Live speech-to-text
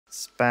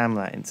spam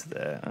that into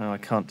there. Oh, I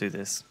can't do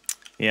this.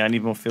 Yeah, I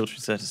need more filter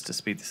inserters to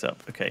speed this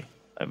up. Okay.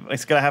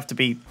 It's going to have to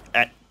be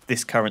at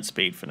this current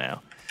speed for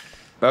now.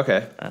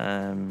 Okay.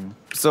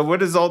 So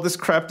what is all this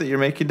crap that you're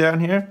making down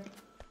here?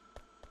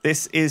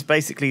 This is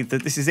basically,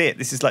 this is it.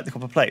 This is like the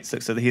copper plates.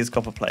 Look, so here's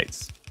copper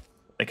plates.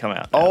 They come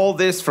out now. All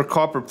this for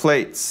copper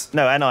plates?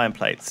 No, and iron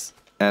plates.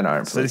 And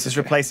iron plates. So this is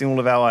replacing all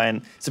of our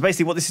iron. So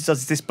basically what this does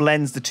is this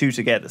blends the two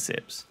together,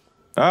 Sips.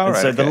 All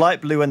right. So the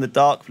light blue and the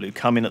dark blue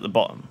come in at the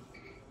bottom.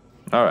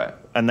 All right.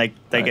 And they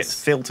get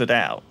filtered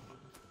out.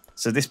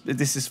 So this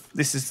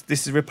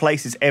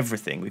replaces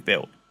everything we've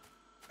built.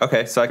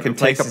 Okay, so I can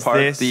take apart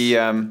this. the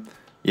I can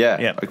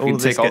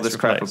take all this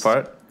crap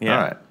apart. Yeah.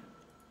 All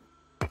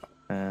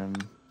right.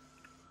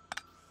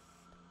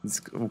 This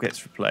all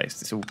gets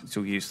replaced. It's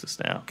all useless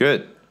now.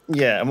 Good.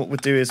 Yeah, and what we'll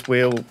do is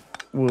we'll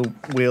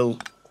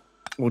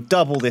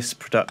double this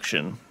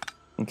production.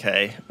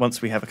 Okay,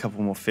 once we have a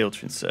couple more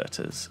filter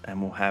inserters,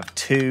 and we'll have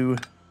 2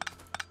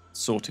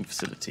 sorting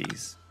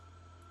facilities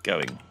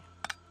going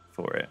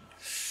for it.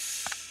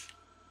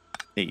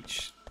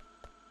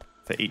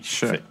 For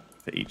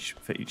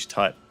each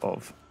type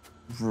of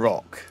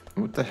rock.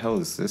 What the hell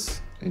is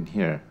this in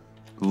here?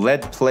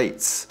 Lead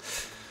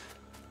plates.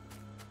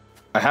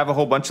 I have a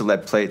whole bunch of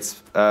lead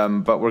plates,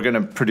 but we're going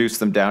to produce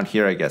them down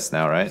here, I guess,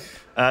 now, right?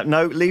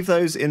 No, leave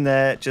those in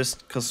there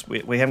just because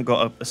we haven't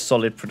got a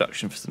solid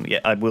production for them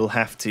yet. I will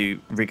have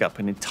to rig up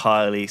an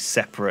entirely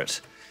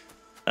separate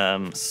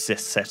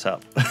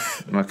setup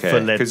okay, for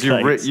lead plates.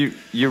 Because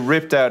you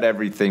ripped out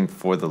everything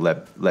for the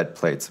lead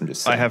plates, I'm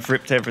just saying. I have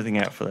ripped everything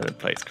out for the lead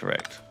plates,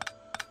 correct.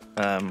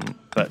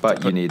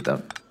 But you need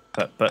them.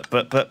 But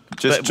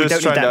just we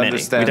don't trying need that to many.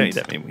 understand. We don't need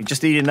that many. We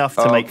just need enough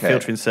to make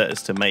filter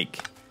inserters to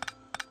make.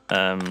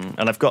 And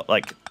I've got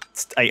like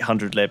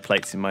 800 lead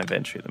plates in my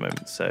inventory at the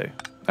moment, so.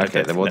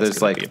 Okay, well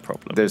there's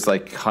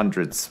like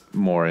hundreds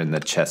more in the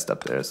chest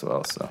up there as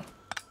well, so.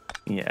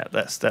 Yeah,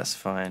 that's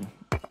fine.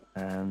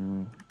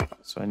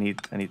 So I need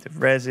the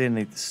resin, I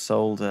need the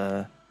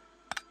solder,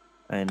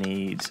 I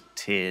need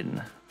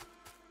tin,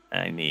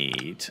 and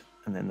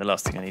then the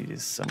last thing I need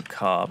is some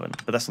carbon.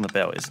 But that's on the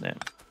belt, isn't it?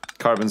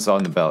 Carbon's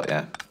on the belt,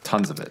 yeah.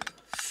 Tons of it.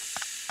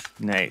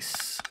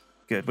 Nice.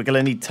 Good. We're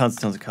going to need tons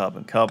and tons of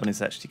carbon. Carbon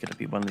is actually going to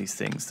be one of these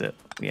things that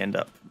we end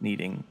up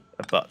needing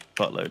a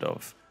buttload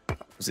of.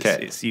 Because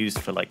it's used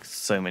for like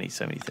so many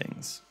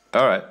things.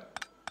 All right.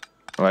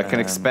 Well, I can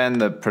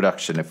expand the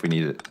production if we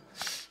need it.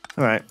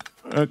 All right.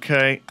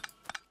 Okay.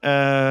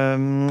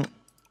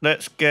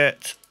 Let's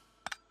get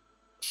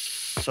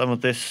some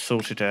of this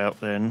sorted out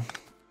then.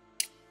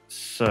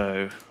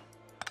 So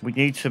we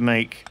need to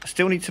make.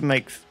 Still need to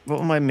make.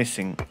 What am I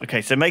missing?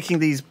 Okay, so making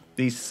these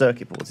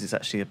circuit boards is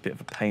actually a bit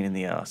of a pain in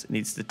the ass. It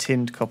needs the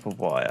tinned copper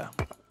wire,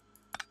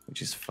 which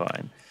is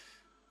fine.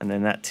 And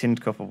then that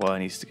tinned copper wire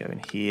needs to go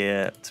in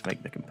here to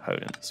make the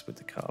components with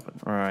the carbon.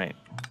 All right.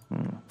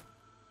 And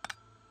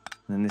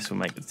then this will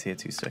make the tier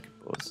 2 circuit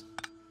boards.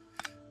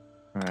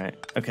 All right.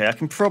 Okay, I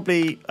can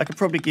probably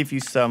give you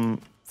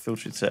some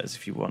filter inserters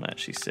if you want,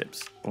 actually,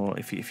 Sips, or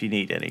if you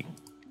need any,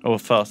 or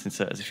fast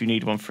inserters if you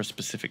need one for a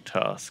specific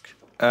task.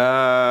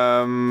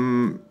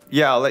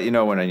 Yeah, I'll let you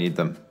know when I need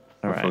them.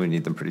 All I'll probably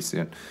need them pretty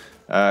soon.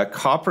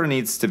 Copper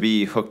needs to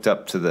be hooked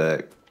up to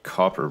the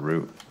copper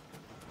route.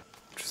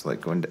 Just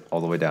like going all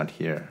the way down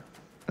here.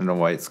 I don't know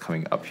why it's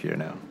coming up here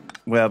now.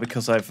 Well,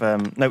 because I've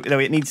no,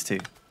 it needs to.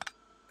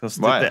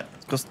 Why?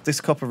 Because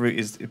this copper route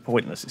is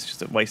pointless. It's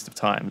just a waste of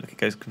time. Look, it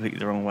goes completely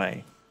the wrong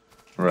way.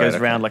 It goes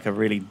around like a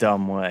really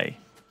dumb way.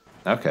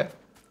 Okay.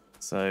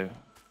 So,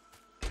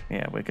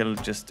 yeah, we're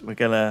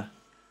gonna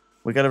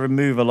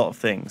remove a lot of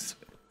things.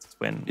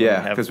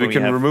 Because we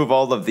can remove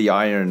all of the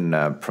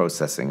iron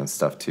processing and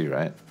stuff too,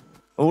 right?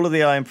 All of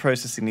the iron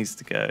processing needs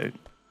to go,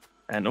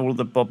 and all of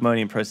the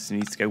bobmonium processing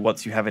needs to go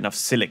once you have enough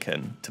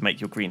silicon to make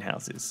your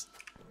greenhouses.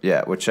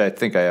 Yeah, which I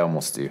think I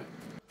almost do.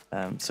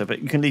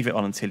 But you can leave it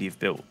on until you've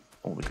built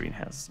all the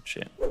greenhouses and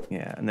shit.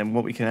 Yeah, and then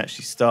what we can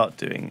actually start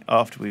doing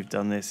after we've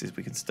done this is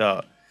we can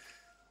start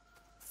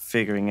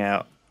figuring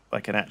out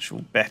like an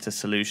actual better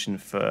solution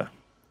for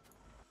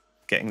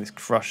getting this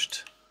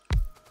crushed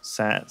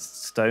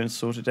stone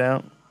sorted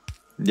out.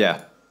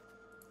 Yeah.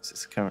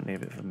 It's currently a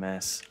bit of a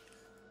mess.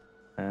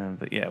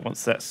 But yeah,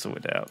 once that's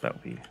sorted out, that'll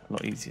be a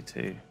lot easier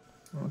too.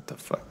 What the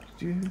fuck?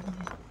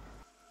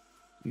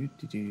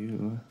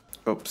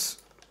 Oops.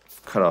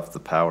 Cut off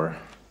the power.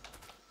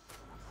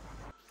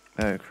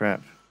 Oh,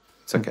 crap.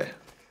 It's okay.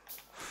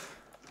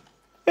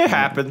 It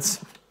happens.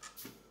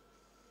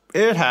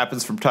 It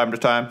happens from time to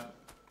time.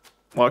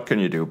 What can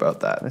you do about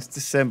that? Let's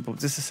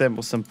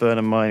disassemble some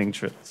burner mining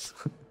drills.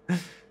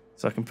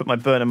 So I can put my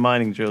burner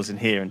mining drills in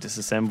here and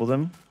disassemble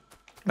them.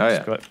 Oh,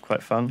 yeah. It's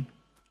quite fun.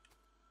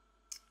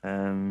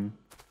 Yeah,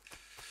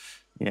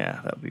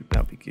 that'll be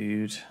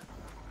good.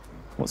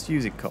 What's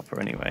using copper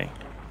anyway?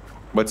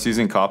 What's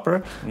using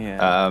copper?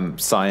 Yeah.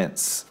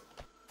 Science.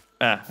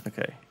 Ah,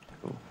 okay.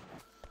 Cool.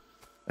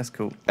 That's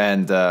cool.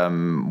 And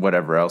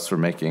whatever else we're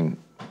making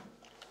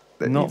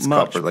that Not needs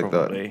much, copper, like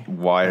probably, the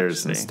wires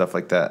actually. and stuff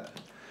like that.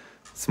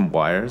 Some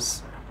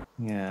wires.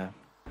 Yeah.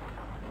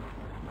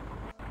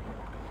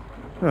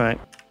 All right.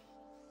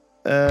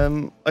 I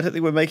don't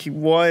think we're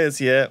making wires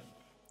yet.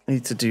 I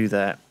need to do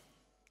that.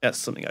 That's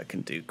something I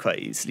can do quite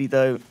easily,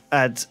 though.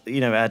 Add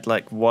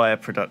like wire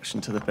production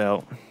to the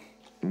belt.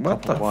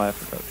 What the wire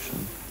production?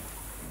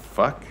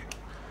 Fuck?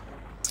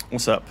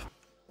 What's up?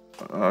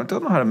 I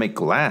don't know how to make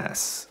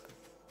glass.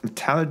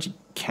 Metallurgy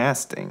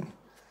casting.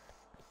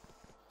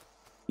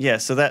 Yeah,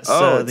 so that's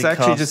it's the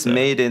actually caster. just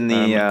made in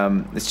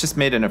the it's just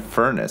made in a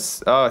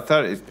furnace. Oh, I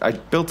thought I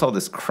built all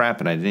this crap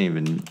and I didn't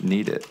even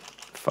need it.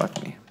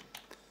 Fuck me.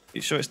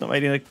 You sure it's not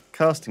made in a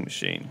casting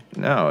machine?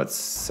 No, it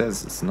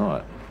says it's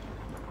not.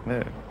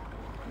 No.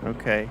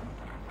 Okay.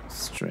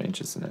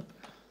 Strange, isn't it?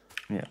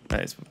 Yeah,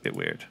 that is a bit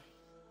weird.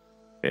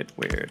 Bit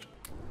weird.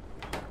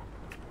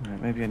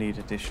 Right, maybe I need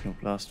additional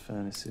blast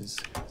furnaces.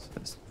 So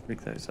let's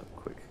rig those up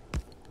quick.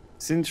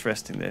 It's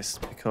interesting this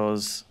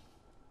because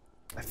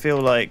I feel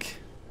like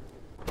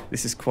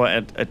this is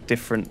quite a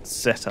different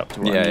setup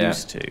to what I'm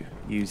used to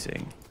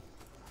using.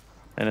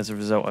 And as a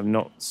result, I'm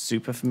not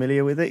super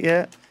familiar with it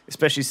yet,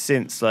 especially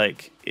since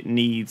like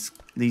these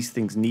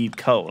things need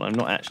coal. I'm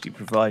not actually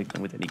providing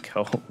them with any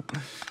coal.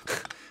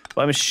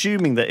 But I'm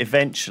assuming that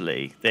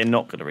eventually they're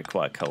not going to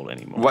require coal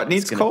anymore. What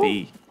needs coal?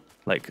 Be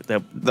like the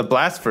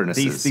blast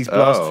furnaces. These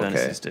blast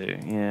furnaces do,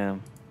 yeah.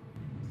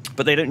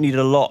 But they don't need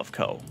a lot of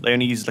coal. They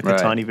only use like a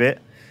tiny bit.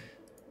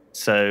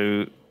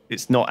 So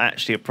it's not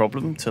actually a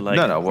problem to like.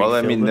 No. Well,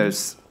 I mean, them.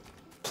 there's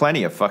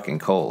plenty of fucking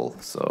coal,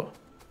 so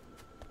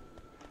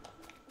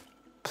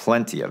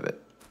plenty of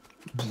it.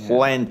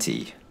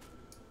 Plenty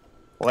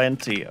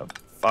of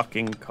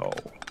fucking coal.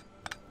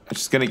 I'm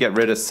just gonna get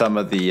rid of some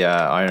of the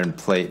iron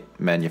plate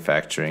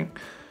manufacturing,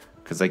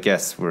 because I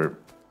guess we're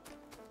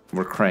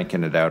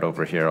cranking it out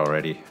over here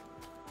already.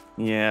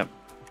 Yeah,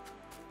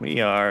 we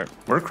are.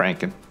 We're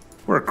cranking.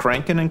 We're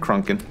cranking and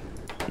crunking.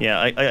 Yeah,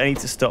 I need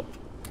to stop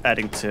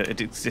adding to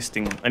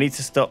existing. I need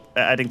to stop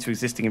adding to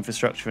existing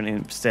infrastructure and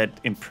instead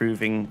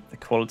improving the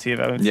quality of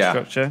our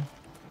infrastructure.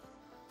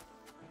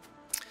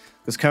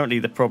 Because currently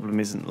the problem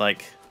isn't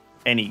like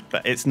any.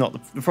 But it's not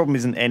the problem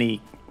isn't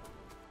any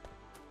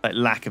like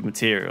lack of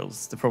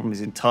materials. The problem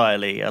is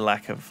entirely a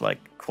lack of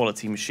like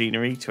quality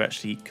machinery to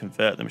actually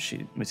convert the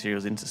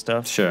materials into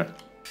stuff. Sure.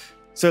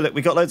 So look,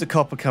 we got loads of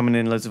copper coming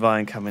in, loads of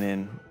iron coming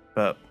in,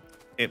 but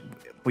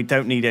we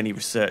don't need any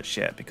research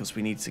yet because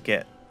we need to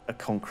get a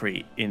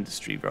concrete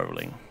industry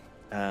rolling.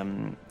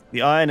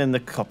 The iron and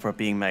the copper are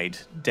being made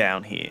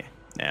down here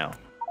now,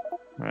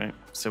 right?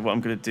 So what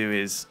I'm going to do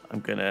is I'm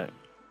going to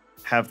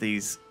have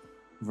these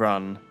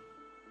run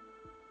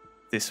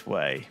this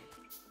way.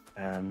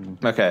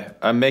 Okay,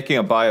 I'm making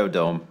a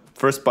biodome.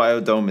 First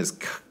biodome is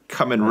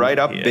coming right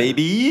up,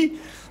 baby.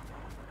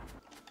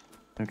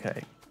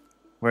 Okay.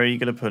 Where are you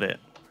going to put it?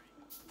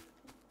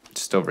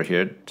 Just over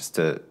here, just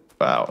to...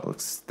 Wow,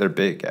 they're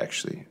big,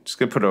 actually. Just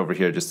going to put it over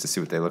here just to see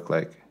what they look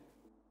like.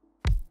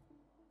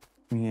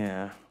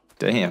 Yeah.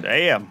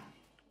 Damn.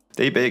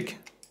 They big.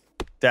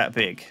 That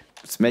big.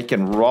 It's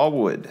making raw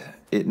wood.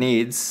 It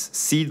needs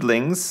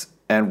seedlings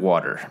and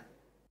water.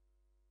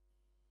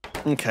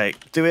 Okay,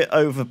 do it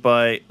over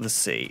by the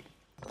sea.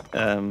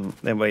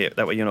 That way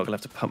you're not going to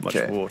have to pump much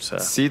water.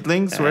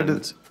 Seedlings? Where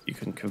did... You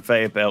can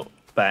conveyor belt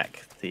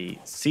back the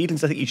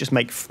seedlings. I think you just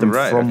make them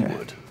from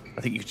wood.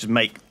 I think you just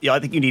make... Yeah, I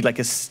think you need like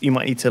you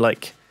might need to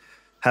like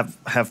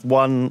have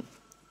one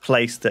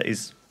place that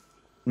is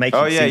making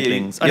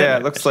seedlings.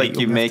 It looks like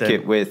you make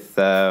it with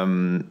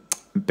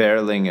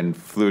barreling and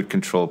fluid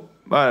control.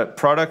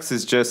 Products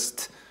is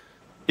just,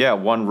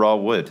 one raw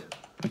wood.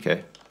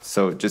 Okay,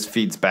 so it just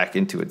feeds back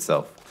into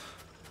itself.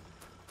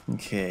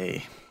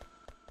 Okay,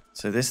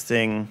 so this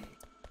thing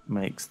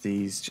makes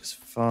these just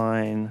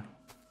fine.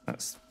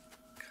 That's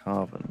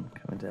carbon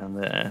coming down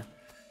there.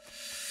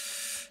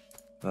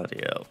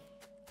 Bloody hell.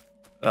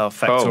 Oh,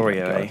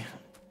 Factorio, eh?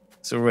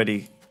 It's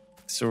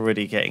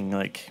already getting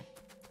like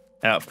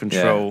out of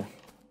control.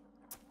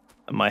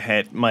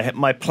 Yeah.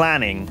 My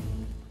planning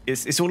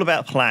it's all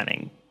about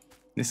planning.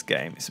 This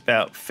game, it's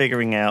about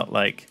figuring out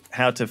like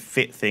how to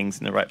fit things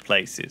in the right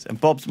places.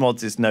 And Bob's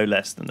Mods is no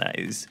less than that.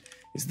 Is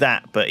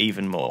that, but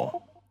even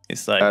more.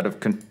 It's like out of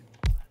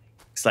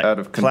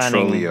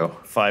planning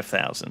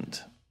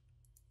 5,000.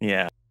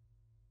 Yeah.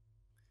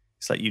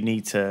 It's like you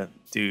need to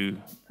do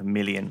 1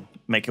 million,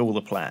 make all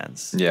the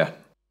plans. Yeah.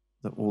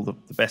 All the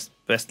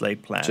best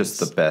laid plans. Just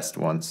the best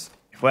ones.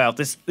 Wow,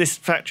 this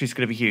factory's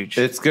going to be huge.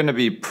 It's going to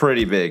be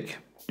pretty big.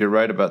 You're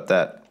right about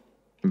that,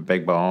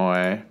 big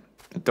boy.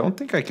 I don't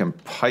think I can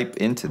pipe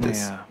into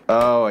this. Yeah.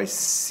 Oh, I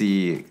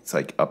see. It's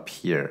like up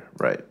here.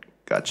 Right.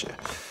 Gotcha.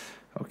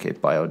 Okay,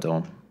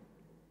 biodome.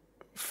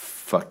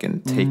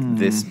 Fucking take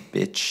this,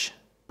 bitch.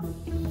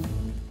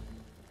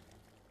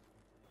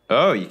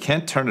 Oh, you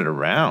can't turn it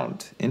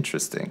around.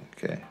 Interesting.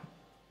 Okay.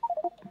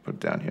 Put it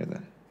down here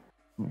then.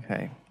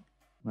 Okay.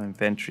 My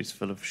inventory's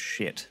full of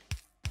shit.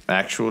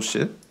 Actual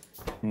shit?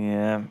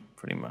 Yeah,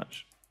 pretty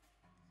much.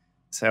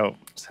 That's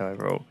how I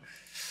roll.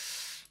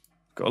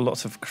 Got a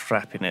lot of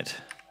crap in it.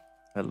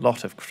 A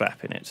lot of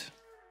crap in it.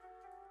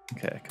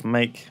 Okay, I can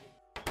make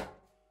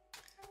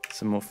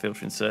some more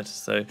filter inserters.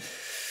 So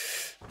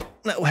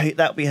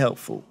That'll be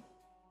helpful.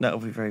 That'll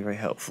be very, very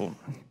helpful.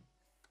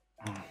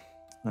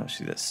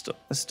 Actually, let's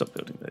stop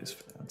building those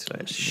until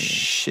I actually need them.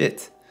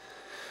 Shit.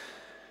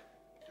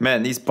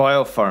 Man, these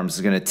biofarms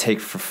are gonna take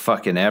for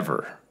fucking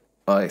ever.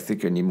 I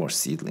think I need more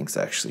seedlings,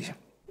 actually.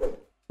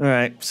 All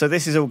right, so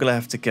this is all gonna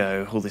have to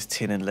go. All this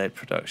tin and lead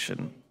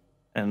production,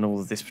 and all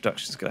of this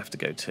production is gonna have to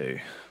go too.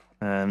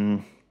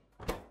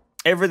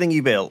 Everything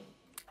you built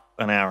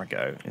an hour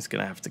ago is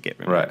gonna have to get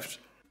removed.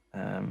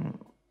 Right.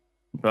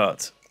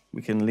 But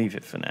we can leave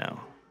it for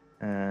now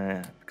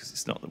because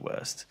it's not the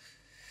worst.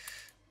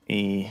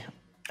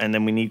 And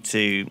then we need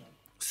to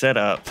set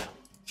up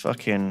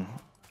fucking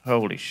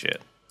holy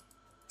shit.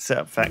 Set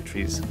up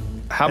factories.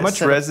 How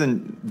much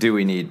resin do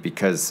we need?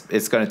 Because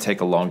it's going to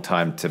take a long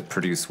time to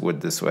produce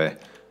wood this way.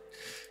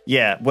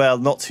 Yeah, well,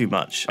 not too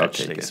much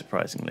actually, Okay,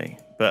 surprisingly.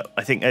 But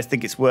I think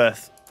it's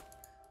worth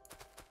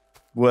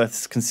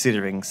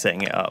considering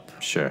setting it up.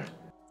 Sure.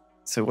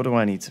 So what do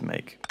I need to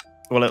make?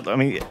 Well, I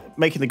mean,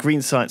 making the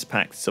green science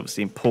packs is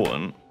obviously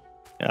important.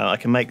 I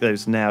can make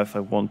those now if I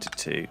wanted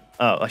to.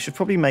 Oh, I should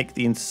probably make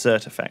the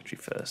inserter factory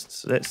first.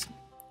 So let's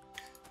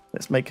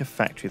make a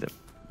factory that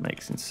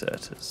makes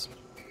inserters.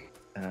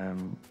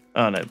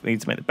 Oh no, we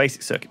need to make the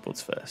basic circuit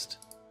boards first.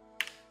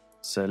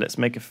 So let's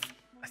make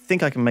I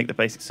think I can make the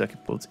basic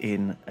circuit boards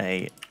in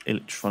a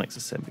electronics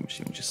assembly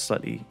machine, which is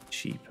slightly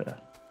cheaper.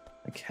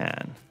 I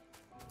can.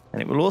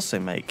 And it will also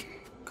make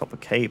copper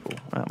cable,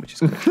 which is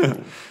quite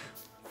cool.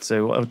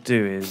 So what I'll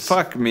do is...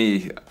 Fuck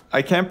me.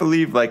 I can't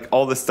believe like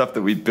all the stuff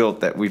that we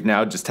built that we've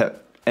now just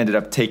ended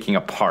up taking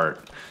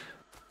apart.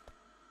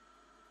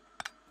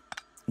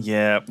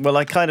 Yeah, well,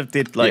 I kind of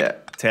did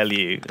tell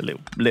you a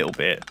little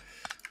bit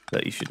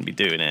that you shouldn't be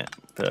doing it,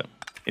 but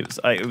it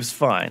was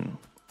fine.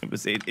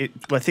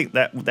 I think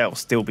that will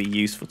still be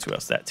useful to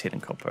us, that tin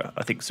and copper.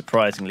 I think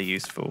surprisingly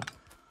useful,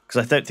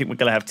 because I don't think we're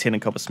going to have tin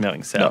and copper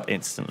smelting set up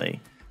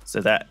instantly. So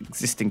that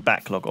existing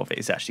backlog of it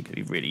is actually going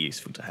to be really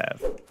useful to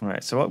have. All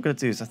right, so what I'm going to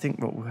do is I think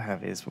what we'll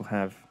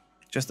have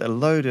just a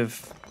load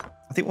of...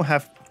 I think we'll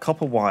have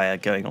copper wire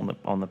going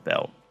on the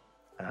belt,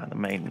 the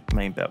main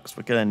belt, because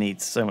we're going to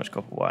need so much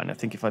copper wire. And I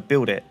think if I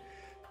build it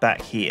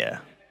back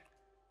here,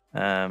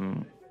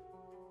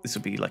 this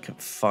will be like a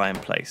fine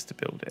place to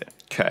build it.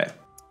 Okay.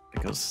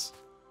 Because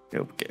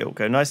it'll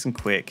go nice and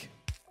quick,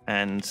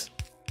 and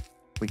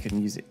we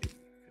can use it,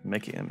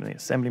 make it in the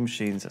assembly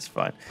machines, that's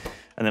fine.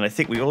 And then I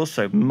think we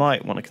also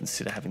might want to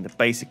consider having the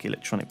basic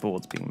electronic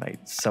boards being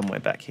made somewhere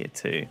back here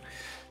too,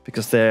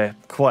 because they're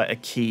quite a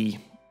key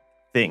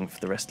thing for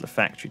the rest of the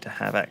factory to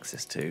have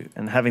access to,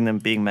 and having them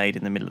being made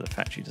in the middle of the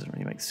factory doesn't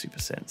really make super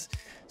sense.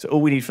 So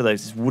all we need for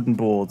those is wooden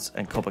boards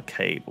and copper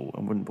cable,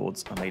 and wooden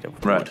boards are made of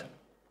wood. Right.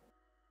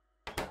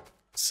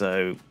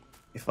 So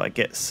if I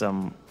get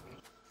some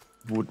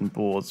wooden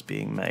boards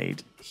being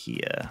made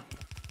here,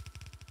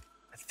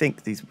 I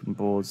think these wooden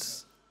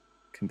boards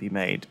can be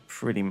made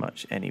pretty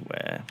much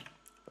anywhere,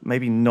 but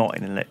maybe not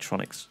in an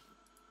electronics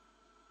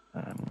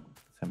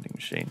assembly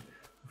machine.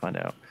 We'll find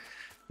out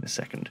in a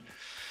second.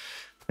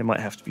 They might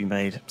have to be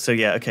made. So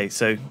yeah, okay,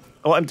 so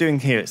what I'm doing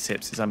here at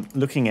SIPS is I'm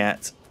looking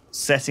at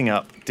setting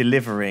up,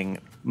 delivering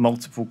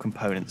multiple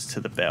components to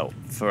the belt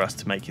for us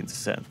to make into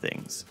certain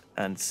things.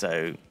 And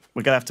so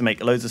we're going to have to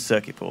make loads of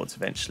circuit boards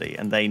eventually,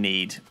 and they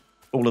need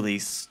all of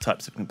these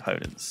types of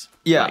components.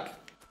 Yeah.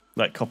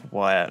 Like copper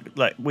wire.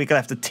 Like, we're going to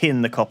have to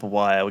tin the copper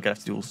wire. We're going to have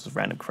to do all sorts of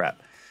random crap.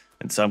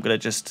 And so I'm going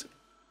to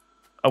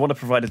I want to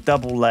provide a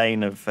double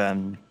lane of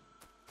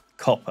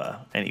copper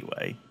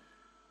anyway.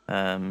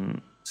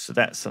 So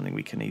that's something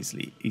we can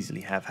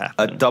easily have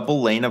happen. A double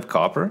lane of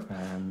copper?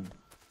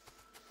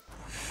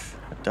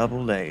 A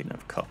double lane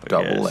of copper,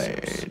 Double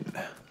lane.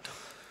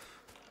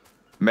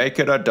 Make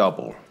it a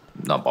double.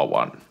 Number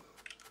one.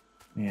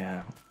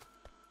 Yeah.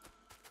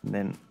 And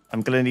then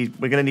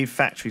we're gonna need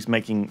factories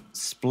making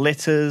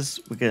splitters.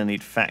 We're gonna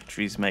need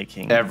factories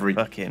making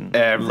fucking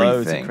everything.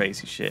 Loads of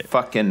crazy shit.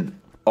 Fucking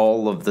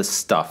all of the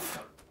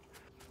stuff.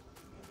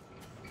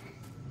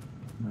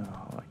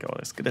 Oh my god,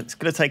 it's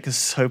gonna take us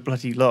so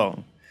bloody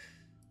long.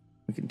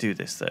 We can do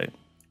this though.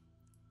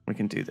 We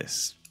can do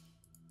this.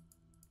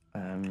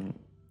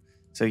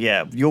 So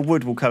yeah, your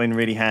wood will come in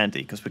really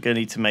handy because we're gonna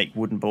need to make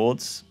wooden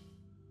boards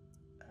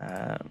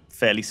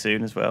fairly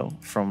soon as well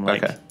from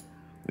like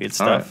weird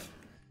stuff.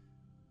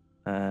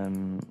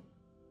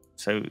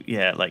 So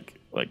yeah, like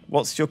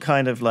what's your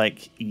kind of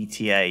like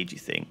ETA, do you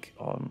think,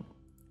 on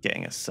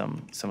getting us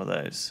some of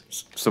those?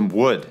 Some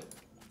wood.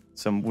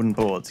 Some wooden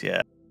boards,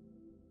 yeah.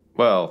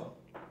 Well,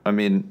 I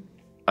mean,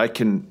 I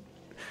can.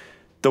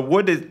 The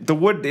wood.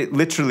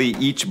 Literally,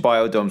 each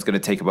biodome is going to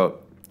take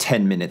about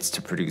 10 minutes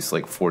to produce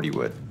like 40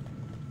 wood.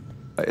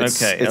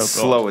 It's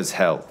slow as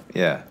hell.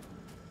 Yeah.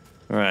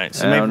 Right.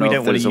 So maybe we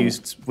don't want to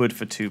use wood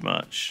for too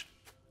much.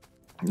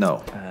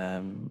 No.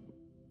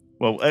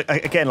 Well,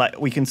 again, like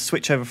we can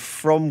switch over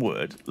from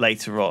wood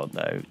later on,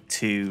 though,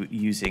 to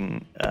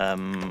using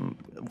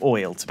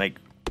oil to make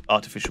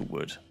artificial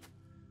wood.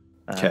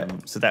 Okay.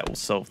 So that will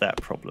solve that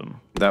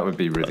problem. That would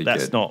be really good.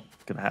 That's not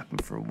going to happen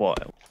for a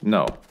while.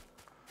 No.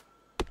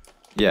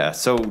 Yeah,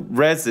 so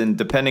resin,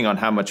 depending on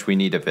how much we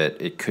need of it,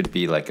 it could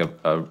be like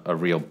a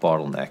real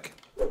bottleneck.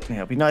 Yeah,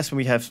 it'll be nice when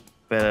we have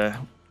better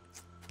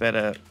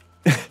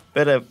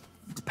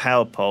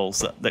power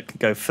poles that can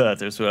go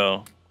further as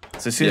well.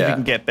 So as soon as we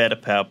can get better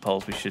power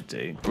poles, we should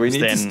do. We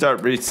need to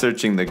start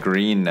researching the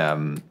green...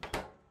 green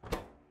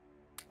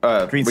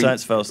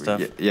science file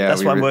stuff. Yeah,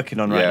 that's what I'm working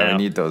on right now. Yeah, we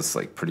need those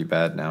like pretty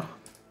bad now.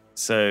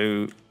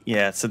 So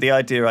yeah, so the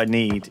idea I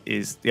need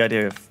is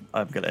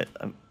I'm gonna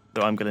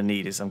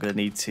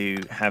need to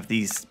have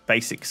these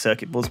basic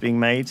circuit boards being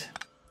made.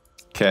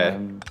 Okay.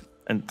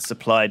 And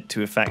supplied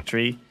to a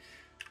factory.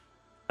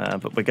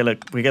 But we're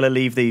gonna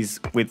leave these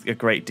with a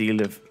great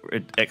deal of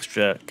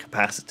extra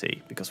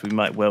capacity because we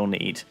might well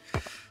need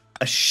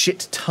a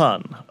shit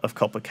ton of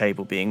copper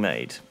cable being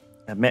made.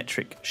 A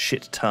metric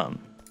shit ton.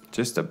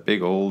 Just a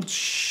big old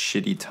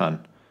shitty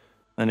ton.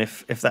 And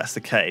if that's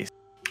the case,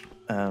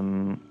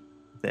 then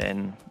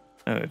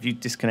have you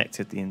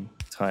disconnected the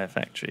entire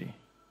factory?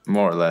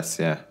 More or less,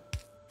 yeah.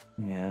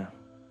 Yeah.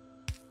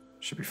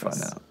 Should be fine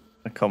now.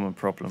 A common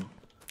problem.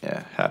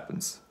 Yeah,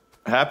 happens.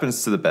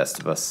 Happens to the best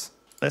of us.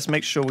 Let's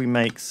make sure we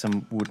make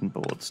some wooden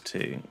boards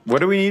too. What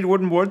do we need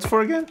wooden boards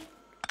for again?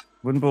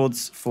 Wooden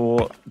boards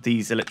for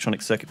these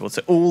electronic circuit boards.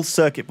 So all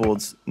circuit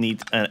boards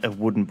need a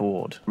wooden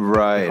board.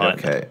 Right,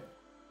 okay.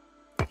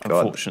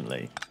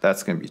 Unfortunately. God,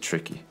 that's going to be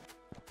tricky.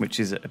 Which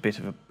is a bit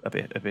of a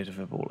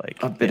ball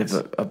ache. A bit of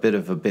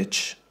a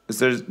bitch. Is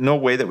there no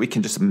way that we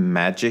can just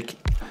magic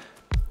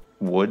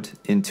wood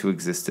into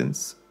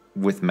existence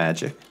with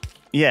magic?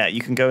 Yeah, you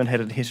can go ahead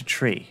and hit a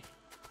tree.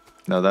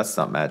 No, that's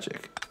not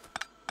magic.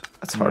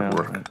 That's hard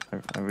work.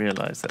 I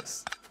realize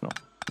that's not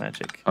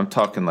magic. I'm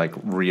talking like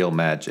real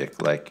magic,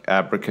 like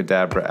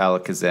abracadabra,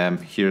 alakazam,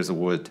 here's a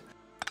wood.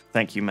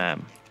 Thank you,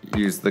 ma'am.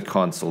 Use the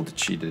console to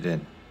cheat it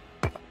in.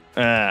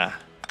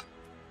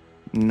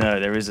 No,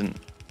 there isn't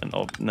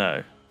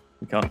no.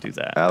 We can't do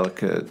that.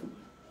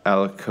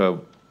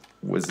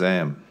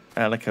 Alakawazam.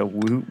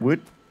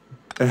 Wood?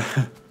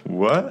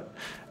 What?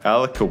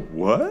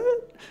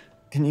 What?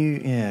 Can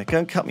you, go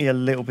and cut me a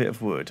little bit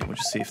of wood. We'll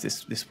just see if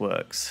this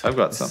works. I've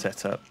got some.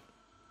 Setup.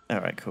 All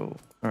right, cool.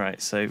 All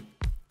right, so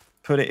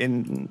put it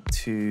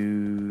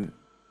into...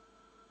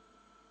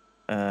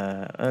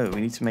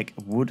 we need to make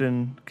a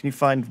wooden... Can you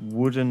find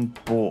wooden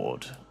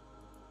board?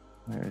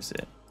 Where is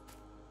it?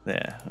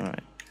 There, all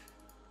right.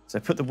 So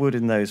put the wood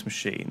in those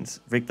machines.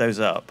 Rig those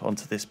up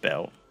onto this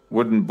belt.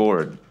 Wooden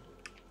board.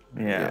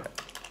 Yeah.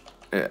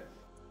 Yeah.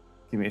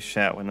 Give me a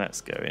shout when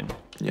that's going.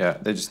 Yeah,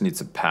 they just need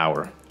some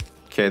power.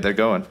 Okay, they're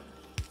going.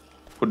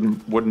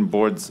 Wooden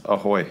boards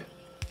ahoy.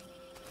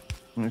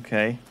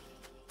 Okay.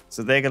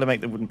 So they're going to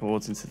make the wooden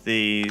boards into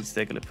these.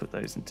 They're going to put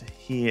those into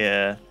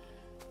here.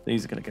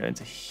 These are going to go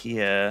into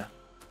here.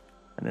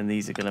 And then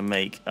these are going to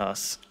make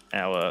us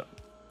our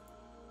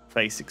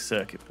basic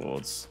circuit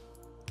boards,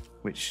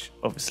 which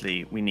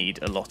obviously we need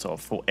a lot of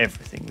for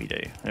everything we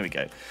do. There we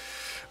go.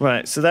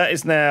 Right, so that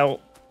is now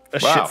a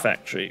shit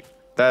factory.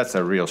 That's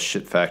a real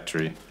shit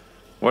factory.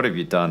 What have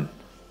you done?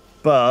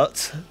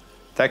 But...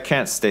 that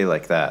can't stay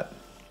like that.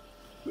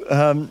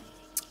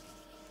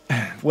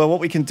 Well, what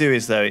we can do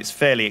is, though, it's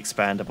fairly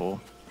expandable.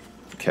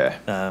 Okay.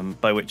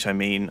 By which I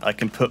mean I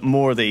can put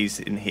more of these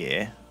in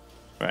here,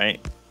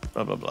 right?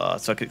 Blah, blah, blah.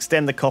 So I could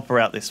extend the copper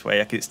out this way.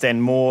 I could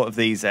extend more of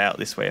these out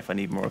this way if I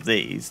need more of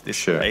these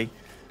this way.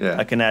 Yeah.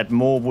 I can add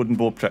more wooden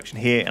board production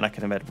here, and I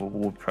can add more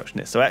board production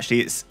here. So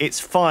actually, it's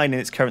fine in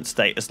its current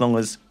state as long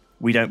as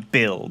we don't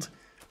build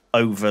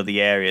over the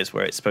areas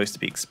where it's supposed to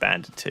be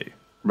expanded to.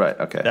 Right,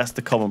 okay. That's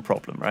the common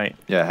problem, right?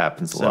 Yeah, it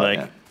happens a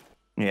lot,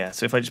 yeah.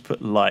 So if I just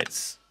put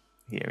lights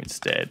here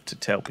instead to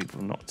tell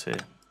people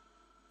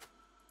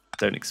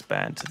don't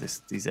expand to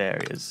these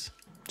areas.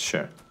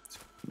 Sure. It's a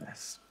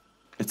mess.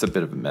 It's a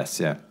bit of a mess,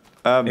 yeah.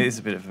 It is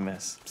a bit of a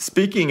mess.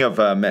 Speaking of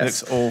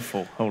mess. It looks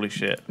awful. Holy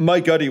shit.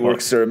 My gutty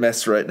works are a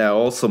mess right now.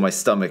 Also, my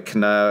stomach.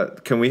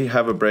 Can we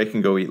have a break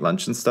and go eat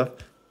lunch and stuff?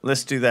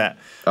 Let's do that.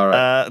 All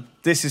right.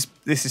 This is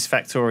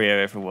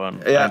Factorio,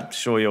 everyone. Yeah. I'm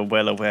sure you're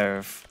well aware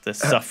of the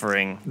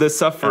suffering. The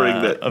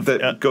suffering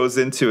that goes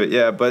into it,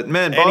 yeah. But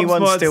man, Bob's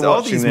mods,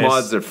 all these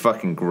mods are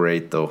fucking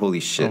great, though. Holy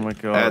shit. Oh my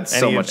god. Adds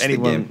so much to the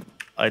game.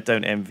 I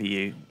don't envy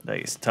you.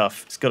 Like, it's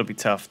tough. It's got to be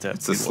tough to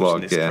be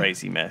watching this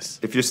crazy mess.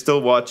 If you're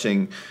still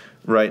watching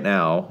right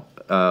now,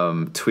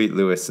 tweet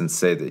Lewis and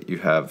say that you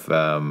have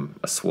a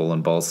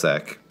swollen ball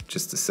sack,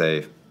 just to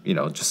say,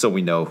 just so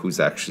we know who's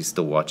actually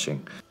still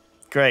watching.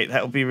 Great,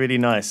 that would be really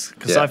nice,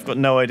 because I've got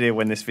no idea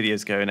when this video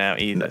is going out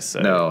either.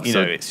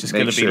 It's just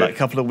going to be like a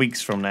couple of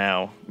weeks from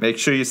now. Make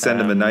sure you send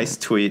him a nice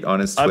tweet on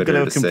his Twitter. I'm going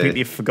to have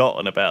completely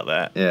forgotten about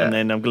that, and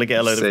then I'm going to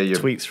get a load of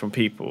tweets from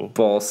people.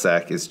 Ball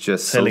sack is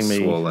just telling so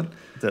swollen.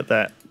 Me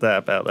that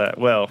about that.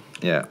 Well,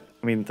 yeah.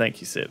 I mean,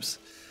 thank you, Sibs.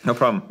 No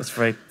problem. That's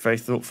very, very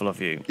thoughtful of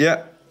you.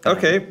 Yeah.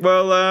 Okay.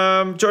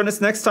 Well, join us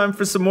next time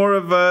for some more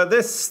of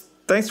this.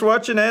 Thanks for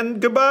watching,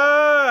 and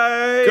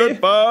goodbye.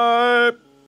 Goodbye.